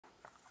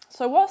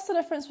So what's the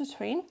difference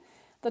between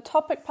the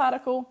topic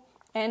particle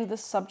and the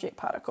subject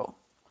particle?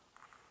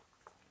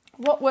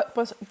 What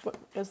workbook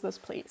is this,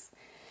 please?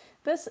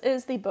 This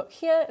is the book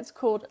here. It's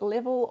called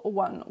Level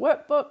 1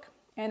 Workbook,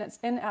 and it's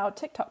in our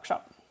TikTok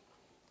shop.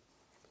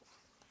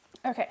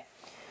 Okay,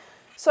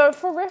 so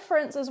for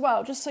reference as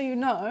well, just so you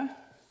know,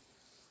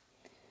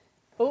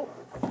 so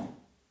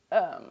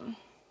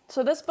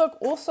this book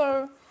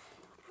also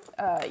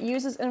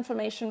uses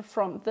information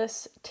from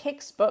this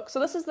textbook. So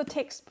this is the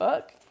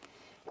textbook,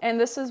 and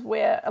this is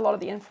where a lot of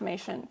the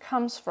information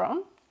comes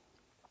from.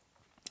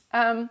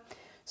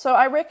 So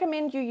I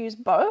recommend you use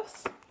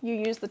both. You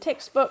use the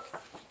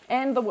textbook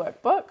and the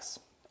workbooks,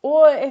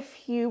 or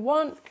if you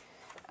want,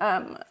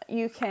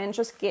 you can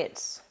just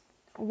get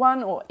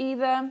one or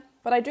either,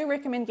 but I do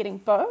recommend getting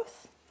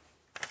both.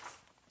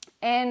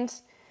 And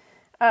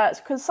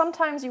because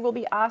sometimes you will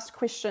be asked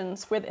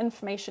questions where the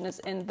information is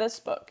in this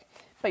book,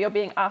 but you're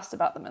being asked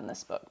about them in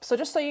this book. So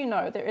just so you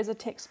know, there is a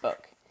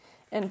textbook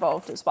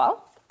involved as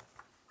well.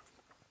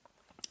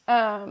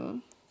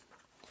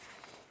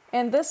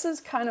 And this is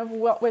kind of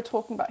what we're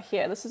talking about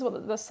here. This is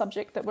what the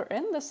subject that we're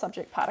in, the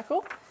subject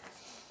particle.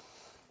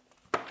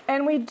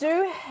 And we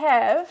do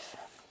have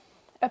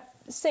a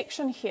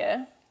section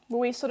here where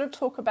we sort of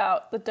talk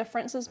about the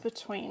differences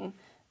between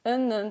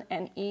는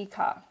and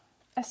이가.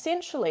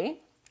 Essentially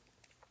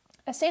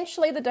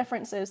the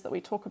differences that we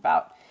talk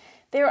about,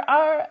 there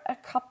are a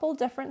couple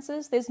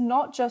differences. There's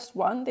not just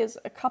one, there's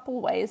a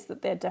couple ways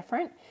that they're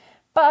different.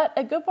 But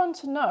a good one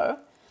to know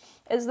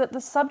is that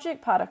the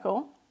subject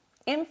particle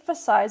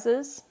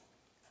emphasizes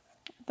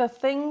the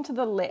thing to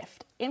the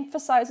left,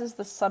 emphasizes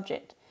the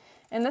subject.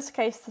 In this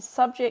case, the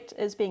subject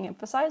is being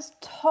emphasized,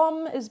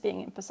 Tom is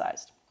being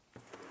emphasized.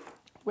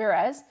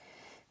 Whereas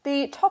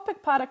the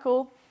topic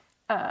particle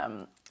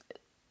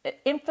it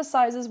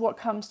emphasizes what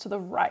comes to the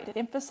right. It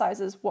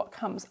emphasizes what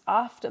comes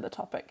after the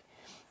topic.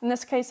 In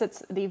this case,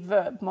 it's the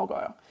verb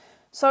먹어요.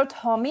 So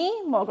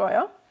Tom이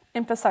먹어요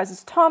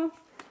emphasizes Tom,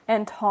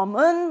 and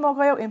Tom은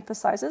먹어요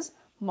emphasizes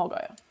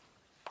먹어요.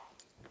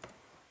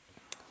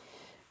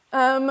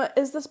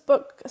 Is this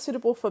book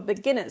suitable for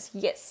beginners?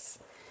 Yes.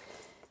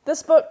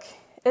 This book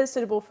is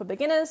suitable for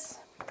beginners,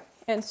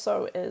 and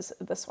so is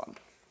this one.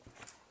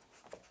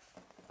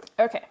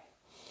 Okay.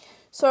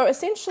 So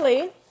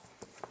essentially,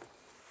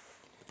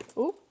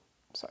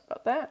 sorry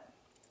about that.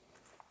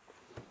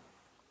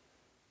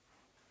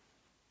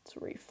 Let's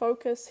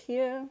refocus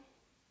here.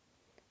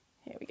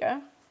 Here we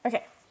go.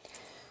 Okay.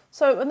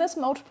 So in this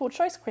multiple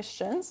choice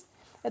questions,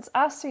 it's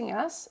asking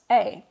us,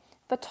 A,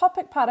 the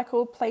topic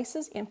particle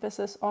places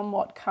emphasis on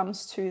what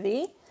comes to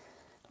the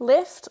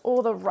left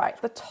or the right.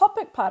 The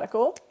topic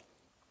particle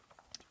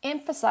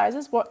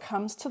emphasizes what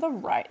comes to the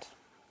right.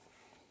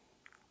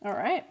 All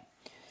right.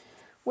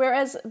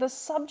 Whereas the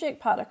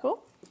subject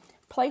particle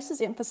places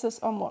emphasis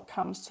on what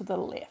comes to the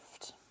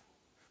left.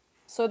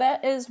 So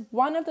that is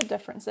one of the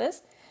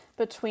differences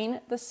between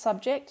the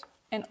subject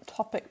and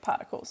topic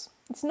particles.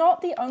 It's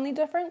not the only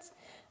difference,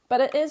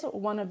 but it is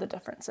one of the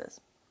differences.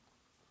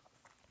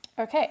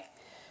 Okay,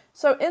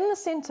 so in the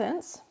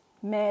sentence,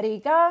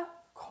 메리가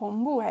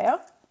공부해요,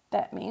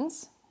 that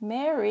means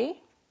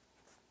Mary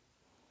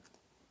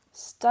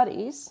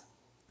studies.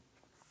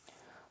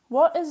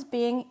 What is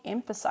being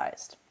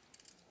emphasized?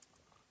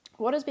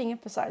 What is being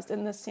emphasized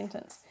in this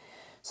sentence?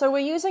 So we're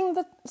using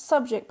the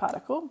subject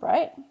particle,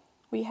 right?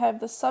 We have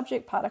the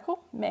subject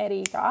particle,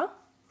 메리가.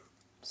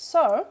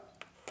 So,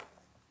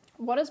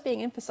 what is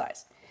being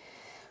emphasized?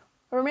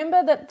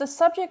 Remember that the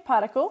subject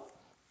particle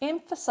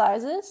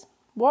emphasizes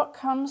what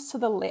comes to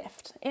the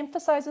left,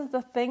 emphasizes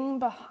the thing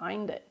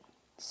behind it.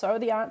 So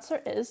the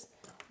answer is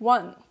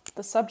 1,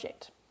 the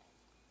subject.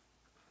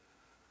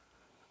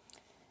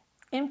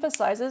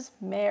 Emphasizes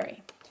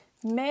Mary.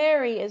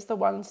 Mary is the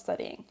one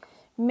studying.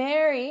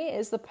 Mary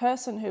is the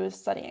person who is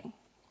studying.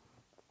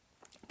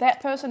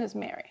 That person is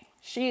Mary.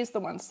 She is the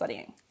one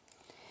studying.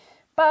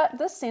 But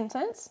this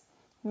sentence,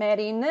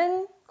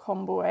 메리는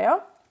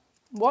공부해요,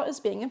 what is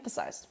being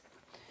emphasized?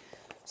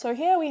 So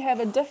here we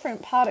have a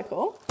different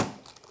particle.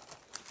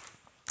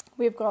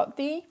 We've got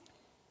the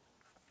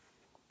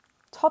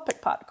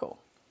topic particle.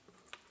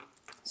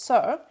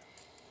 So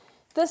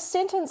this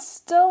sentence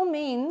still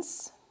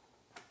means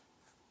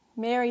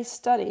Mary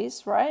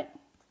studies, right?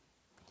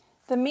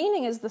 The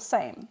meaning is the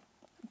same,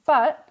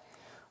 but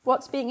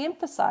what's being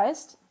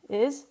emphasized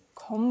is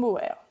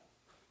공부해요,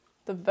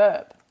 the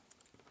verb.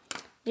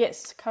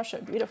 Yes,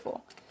 Kasha,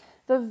 beautiful.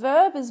 The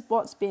verb is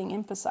what's being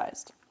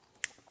emphasized.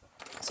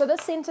 So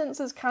this sentence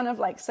is kind of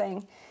like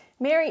saying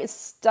Mary is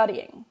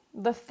studying.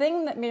 The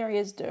thing that Mary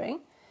is doing,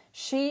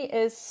 she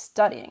is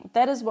studying.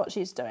 That is what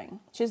she's doing.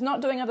 She's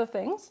not doing other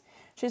things.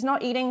 She's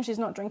not eating, she's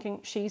not drinking,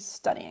 she's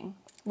studying.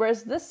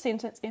 Whereas this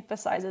sentence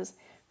emphasizes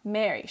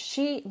Mary.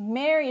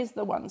 Mary is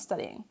the one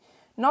studying.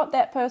 Not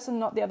that person,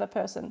 not the other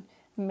person.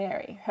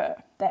 Mary,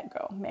 her, that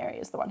girl. Mary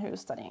is the one who is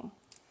studying.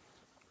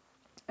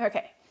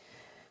 Okay,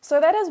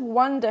 so that is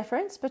one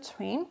difference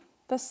between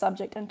the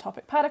subject and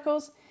topic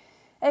particles.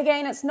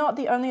 Again, it's not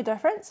the only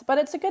difference, but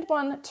it's a good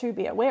one to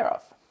be aware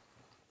of.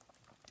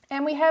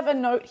 And we have a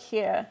note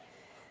here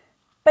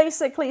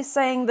basically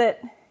saying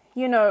that,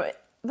 you know,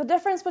 the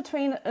difference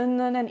between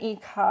inen and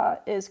ikar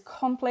is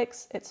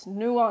complex, it's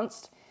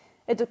nuanced,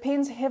 it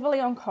depends heavily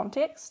on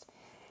context,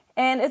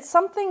 and it's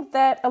something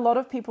that a lot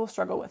of people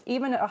struggle with,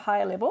 even at a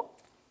higher level.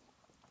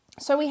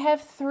 So we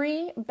have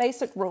 3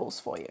 basic rules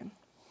for you.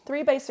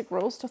 3 basic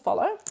rules to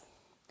follow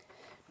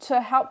to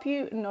help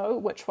you know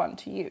which one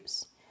to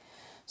use.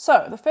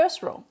 So the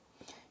first rule,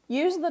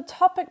 use the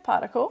topic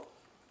particle.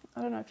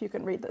 I don't know if you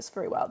can read this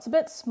very well. It's a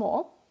bit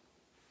small.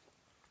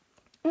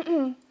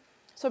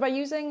 So by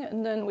using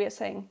nen, we're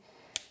saying,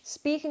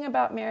 speaking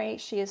about Mary,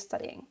 she is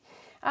studying.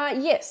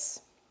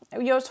 Yes,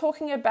 you're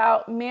talking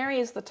about Mary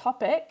is the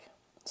topic.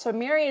 So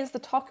Mary is the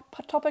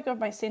topic of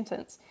my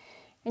sentence.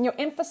 And you're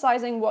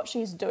emphasizing what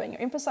she's doing.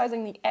 You're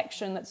emphasizing the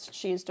action that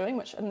she is doing,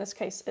 which in this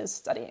case is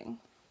studying.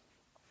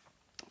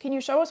 Can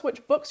you show us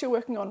which books you're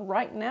working on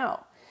right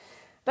now?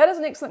 That is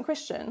an excellent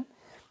question.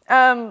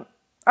 I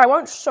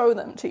won't show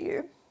them to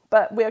you,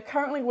 but we're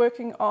currently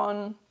working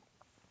on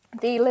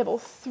the level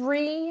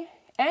 3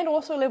 and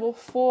also level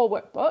 4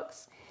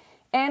 workbooks,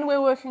 and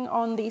we're working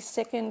on the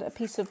second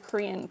piece of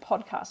Korean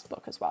podcast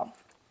book as well.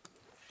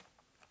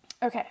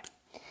 Okay,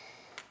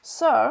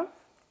 so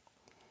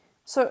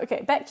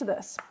okay, back to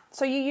this.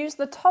 So you use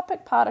the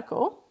topic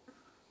particle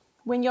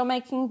when you're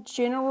making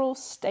general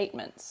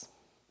statements.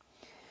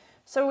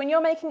 So when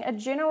you're making a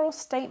general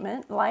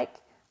statement like,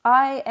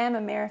 I am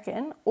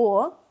American,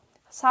 or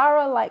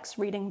Sarah likes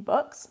reading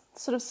books,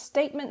 sort of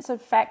statements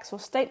of facts or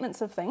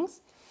statements of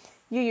things,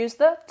 you use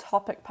the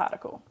topic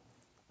particle.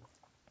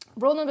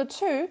 Rule number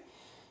 2,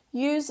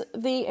 use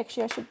the,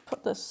 actually I should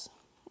put this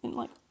in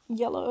like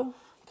yellow,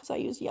 because I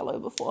used yellow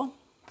before.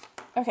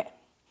 Okay,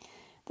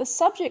 the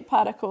subject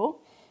particle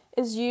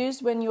is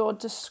used when you're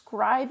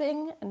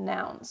describing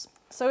nouns.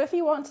 So if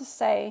you want to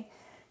say,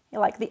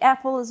 like, the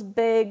apple is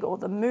big, or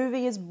the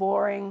movie is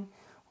boring,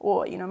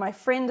 or, you know, my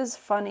friend is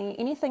funny,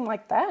 anything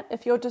like that,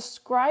 if you're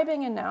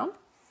describing a noun,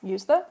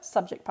 use the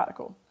subject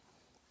particle.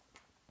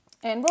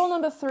 And rule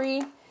number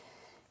 3,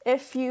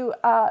 if you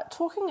are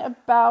talking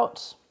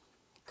about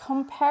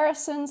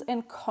comparisons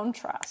and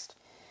contrast,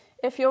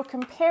 if you're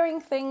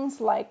comparing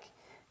things like,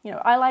 you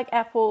know, I like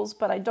apples,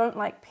 but I don't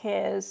like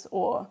pears,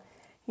 or,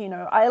 you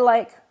know, I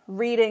like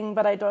reading,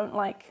 but I don't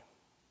like,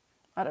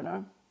 I don't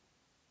know,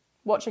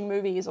 watching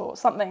movies or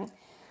something.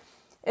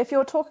 If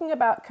you're talking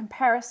about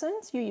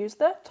comparisons, you use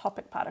the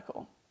topic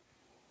particle.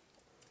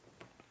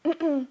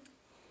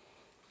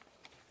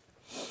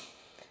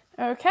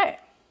 Okay,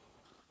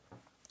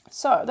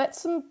 so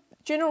that's some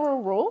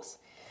general rules.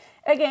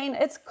 Again,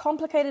 it's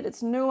complicated,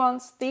 it's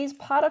nuanced. These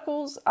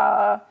particles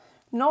are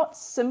not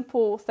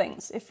simple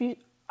things. If you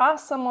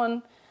ask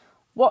someone,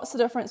 what's the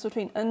difference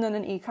between inen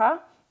and ikar?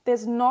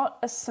 There's not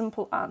a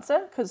simple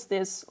answer, because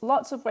there's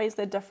lots of ways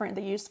they're different.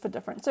 They're used for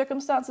different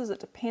circumstances. It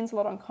depends a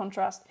lot on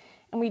contrast.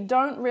 And we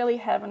don't really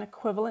have an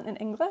equivalent in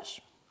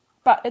English,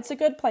 but it's a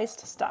good place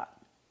to start.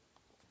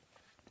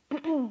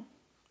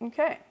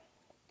 Okay.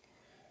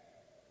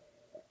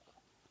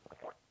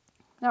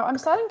 Now I'm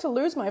starting to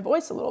lose my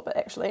voice a little bit,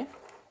 actually.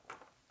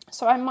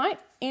 So I might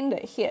end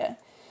it here.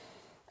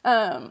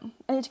 I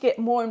need to get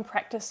more in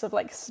practice of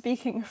like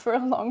speaking for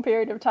a long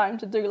period of time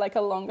to do like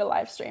a longer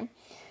live stream.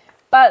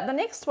 But the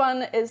next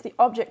one is the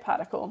object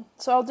particle.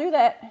 So I'll do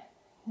that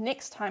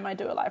next time I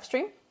do a live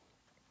stream,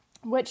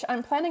 which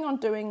I'm planning on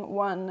doing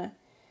one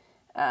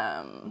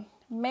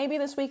maybe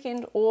this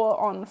weekend or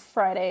on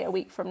Friday a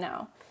week from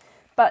now.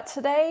 But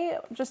today,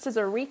 just as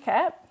a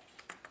recap,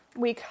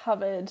 we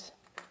covered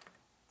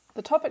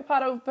the topic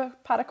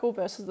particle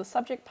versus the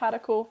subject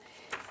particle,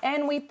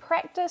 and we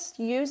practiced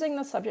using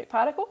the subject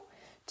particle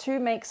to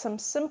make some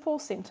simple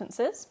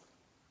sentences.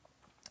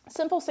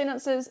 Simple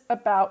sentences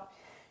about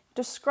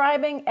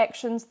describing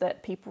actions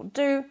that people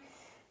do,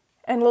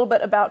 and a little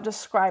bit about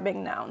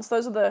describing nouns.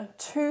 Those are the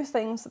 2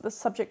 things that the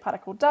subject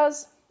particle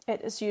does.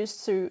 It is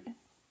used to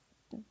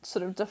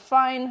sort of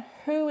define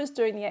who is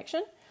doing the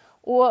action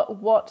or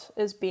what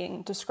is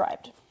being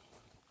described.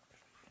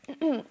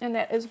 And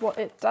that is what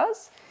it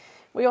does.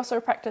 We also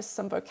practice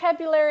some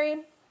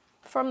vocabulary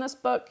from this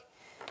book,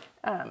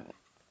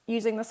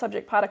 using the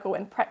subject particle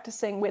and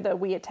practicing whether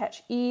we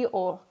attach e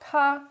or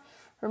ka.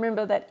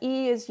 Remember that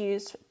e is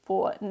used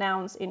for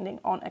nouns ending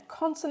on a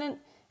consonant,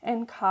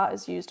 and ka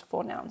is used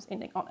for nouns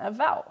ending on a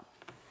vowel.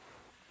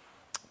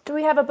 Do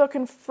we have a book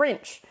in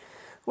French?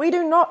 We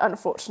do not,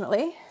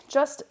 unfortunately,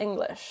 just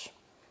English.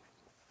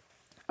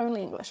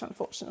 Only English,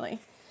 unfortunately.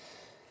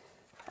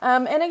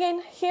 And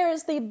again, here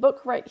is the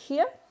book right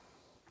here.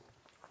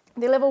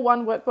 The level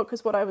 1 workbook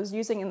is what I was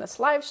using in this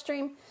live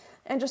stream.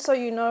 And just so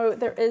you know,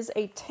 there is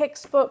a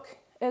textbook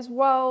as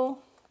well.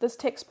 This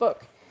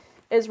textbook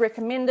is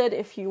recommended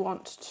if you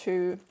want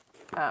to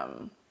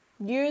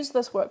use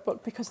this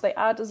workbook, because they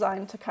are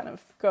designed to kind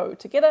of go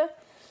together.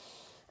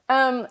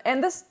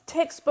 And this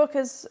textbook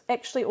is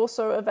actually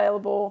also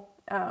available.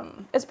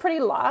 It's pretty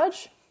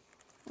large.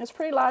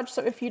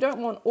 So if you don't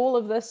want all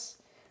of this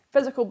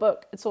physical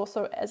book, it's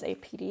also as a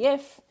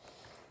PDF.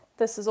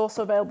 This is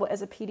also available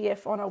as a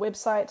PDF on our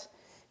website.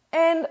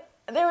 And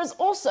there is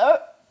also,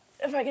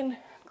 if I can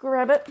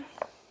grab it,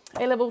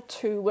 a level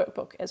 2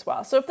 workbook as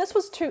well. So if this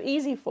was too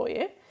easy for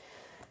you,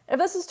 if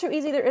this is too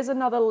easy, there is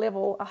another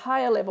level, a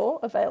higher level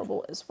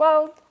available as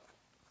well.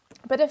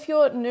 But if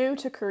you're new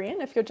to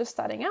Korean, if you're just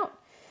starting out,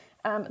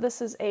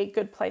 this is a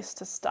good place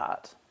to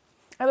start.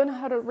 I don't know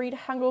how to read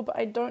Hangul, but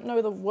I don't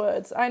know the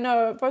words. I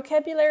know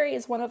vocabulary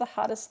is one of the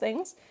hardest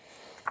things.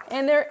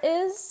 And there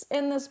is,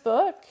 in this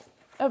book,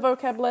 a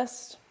vocab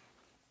list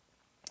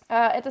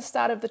at the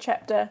start of the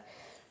chapter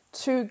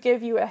to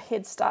give you a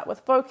head start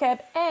with vocab,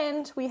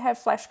 and we have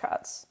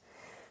flashcards.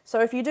 So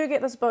if you do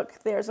get this book,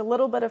 there's a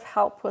little bit of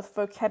help with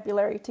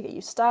vocabulary to get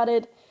you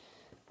started.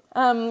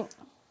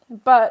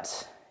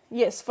 But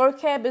yes,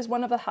 vocab is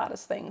one of the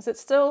hardest things.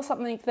 It's still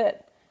something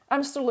that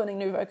I'm still learning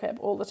new vocab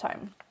all the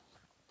time.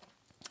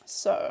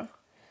 So,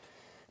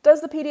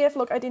 does the PDF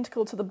look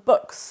identical to the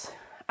books?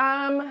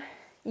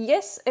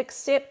 Yes,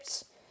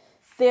 except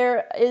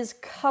there is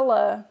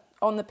color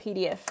on the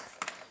PDF.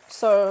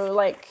 So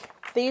like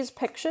these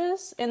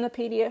pictures in the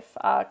PDF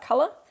are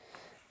color,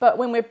 but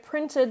when we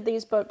printed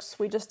these books,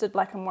 we just did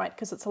black and white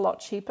because it's a lot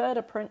cheaper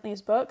to print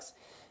these books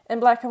in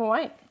black and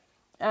white.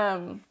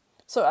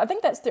 So I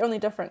think that's the only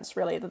difference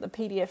really, that the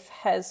PDF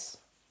has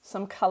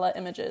some color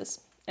images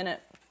in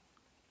it.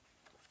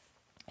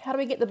 How do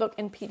we get the book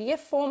in PDF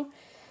form?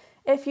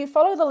 If you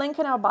follow the link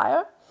in our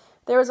bio,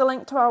 there is a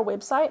link to our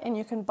website and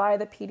you can buy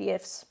the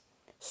PDFs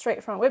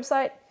straight from our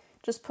website.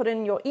 Just put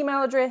in your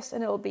email address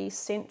and it'll be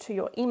sent to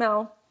your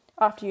email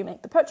after you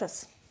make the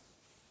purchase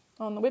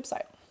on the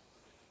website.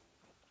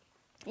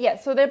 Yeah,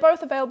 so they're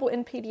both available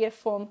in PDF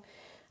form.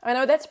 I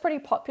know that's pretty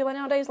popular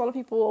nowadays. A lot of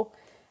people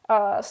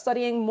are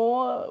studying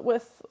more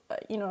with,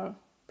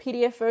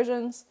 PDF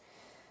versions.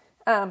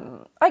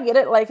 I get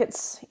it, like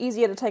it's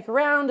easier to take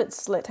around, it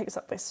takes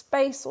up less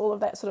space, all of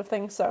that sort of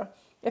thing. So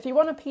if you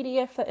want a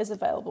PDF, that is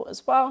available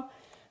as well.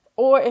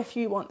 Or if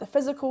you want the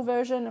physical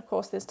version, of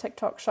course, there's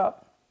TikTok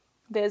Shop,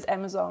 there's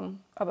Amazon,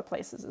 other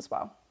places as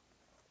well.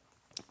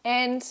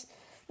 And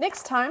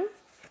next time,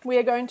 we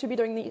are going to be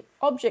doing the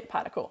object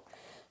particle.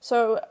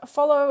 So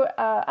follow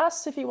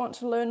us if you want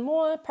to learn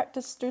more,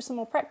 do some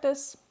more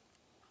practice.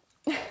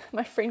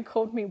 My friend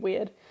called me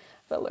weird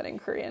for learning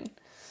Korean.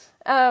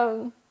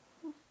 Yeah,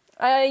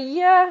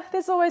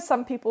 there's always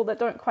some people that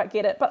don't quite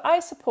get it, but I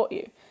support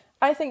you.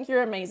 I think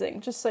you're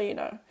amazing, just so you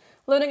know.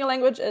 Learning a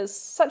language is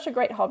such a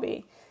great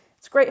hobby.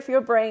 It's great for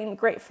your brain,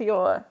 great for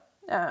your...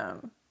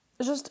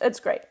 it's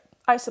great.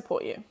 I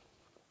support you.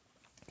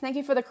 Thank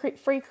you for the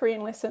free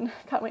Korean lesson.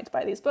 Can't wait to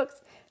buy these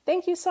books.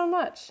 Thank you so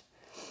much.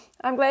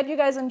 I'm glad you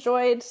guys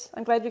enjoyed.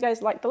 I'm glad you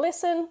guys liked the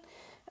lesson,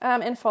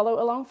 and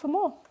follow along for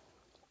more.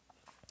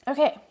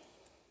 Okay,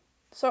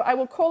 so I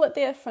will call it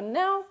there for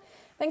now.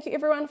 Thank you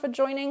everyone for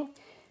joining.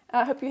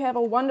 I hope you have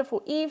a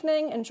wonderful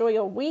evening. Enjoy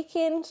your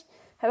weekend.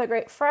 Have a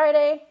great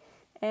Friday,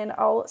 and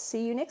I'll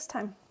see you next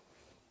time.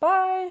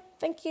 Bye.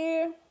 Thank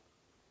you.